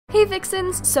Hey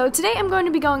Vixens! So today I'm going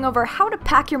to be going over how to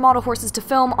pack your model horses to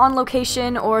film on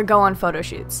location or go on photo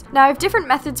shoots. Now I have different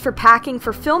methods for packing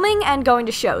for filming and going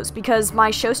to shows because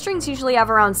my show strings usually have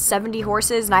around 70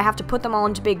 horses and I have to put them all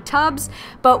into big tubs,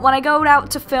 but when I go out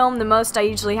to film, the most I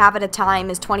usually have at a time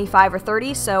is 25 or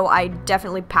 30, so I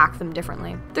definitely pack them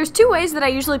differently. There's two ways that I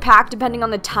usually pack depending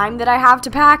on the time that I have to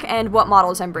pack and what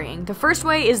models I'm bringing. The first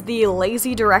way is the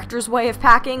lazy director's way of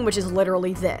packing, which is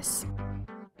literally this.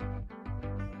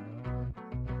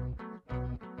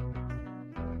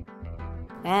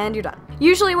 And you're done.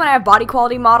 Usually when I have body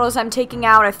quality models I'm taking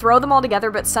out, I throw them all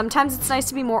together, but sometimes it's nice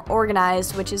to be more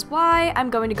organized, which is why I'm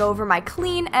going to go over my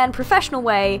clean and professional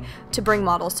way to bring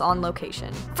models on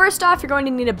location. First off, you're going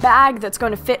to need a bag that's going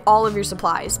to fit all of your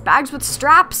supplies. Bags with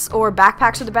straps or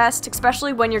backpacks are the best,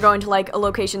 especially when you're going to like a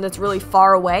location that's really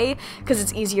far away, because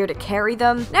it's easier to carry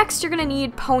them. Next, you're going to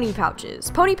need pony pouches.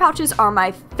 Pony pouches are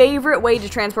my favorite way to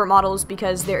transport models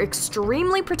because they're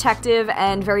extremely protective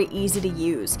and very easy to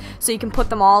use. So you can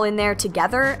put them all in there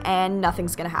together and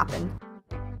nothing's gonna happen.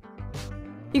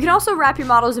 You can also wrap your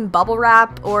models in bubble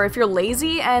wrap, or if you're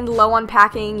lazy and low on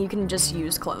packing, you can just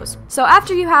use clothes. So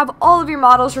after you have all of your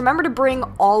models, remember to bring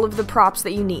all of the props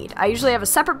that you need. I usually have a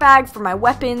separate bag for my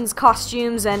weapons,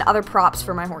 costumes, and other props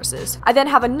for my horses. I then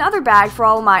have another bag for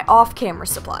all of my off-camera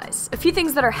supplies. A few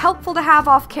things that are helpful to have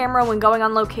off-camera when going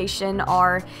on location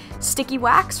are sticky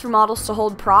wax for models to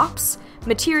hold props,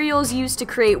 materials used to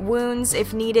create wounds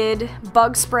if needed,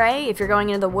 bug spray if you're going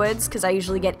into the woods because I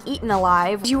usually get eaten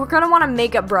alive. You are going to want a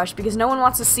makeup brush because no one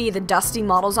wants to see the dusty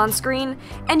models on screen,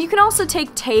 and you can also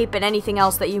take tape and anything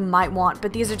else that you might want,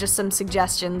 but these are just some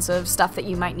suggestions of stuff that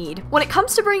you might need. When it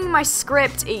comes to bringing my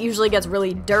script, it usually gets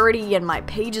really dirty and my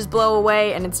pages blow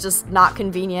away and it's just not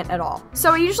convenient at all.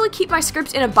 So I usually keep my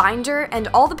script in a binder and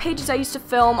all the pages I used to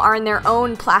film are in their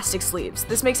own plastic sleeves.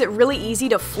 This makes it really easy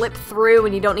to flip through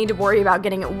and you don't need to worry about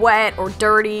getting it wet or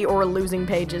dirty or losing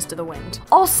pages to the wind.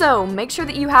 Also, make sure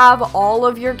that you have all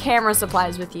of your camera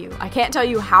supplies with you. I can't tell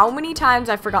you how many times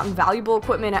I've forgotten valuable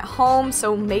equipment at home,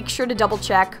 so make sure to double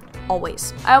check.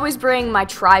 Always. I always bring my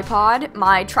tripod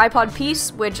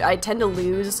piece, which I tend to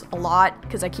lose a lot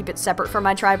because I keep it separate from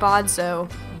my tripod, so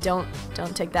don't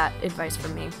take that advice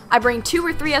from me. I bring 2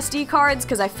 or 3 SD cards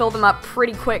because I fill them up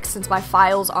pretty quick since my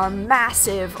files are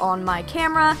massive on my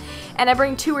camera, and I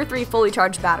bring 2 or 3 fully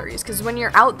charged batteries because when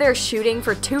you're out there shooting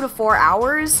for 2 to 4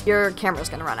 hours, your camera's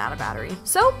gonna run out of battery.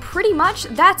 So pretty much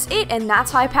that's it, and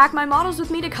that's how I pack my models with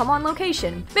me to come on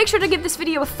location. Make sure to give this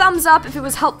video a thumbs up if it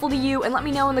was helpful to you, and let me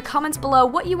know in the comments below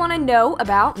what you want to know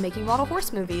about making model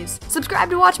horse movies. Subscribe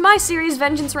to watch my series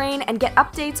Vengeance Reign and get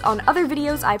updates on other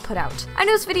videos I put out. I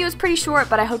know this video is pretty short,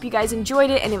 but I hope you guys enjoyed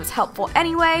it and it was helpful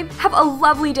anyway. Have a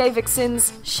lovely day,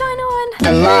 Vixens. Shine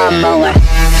on!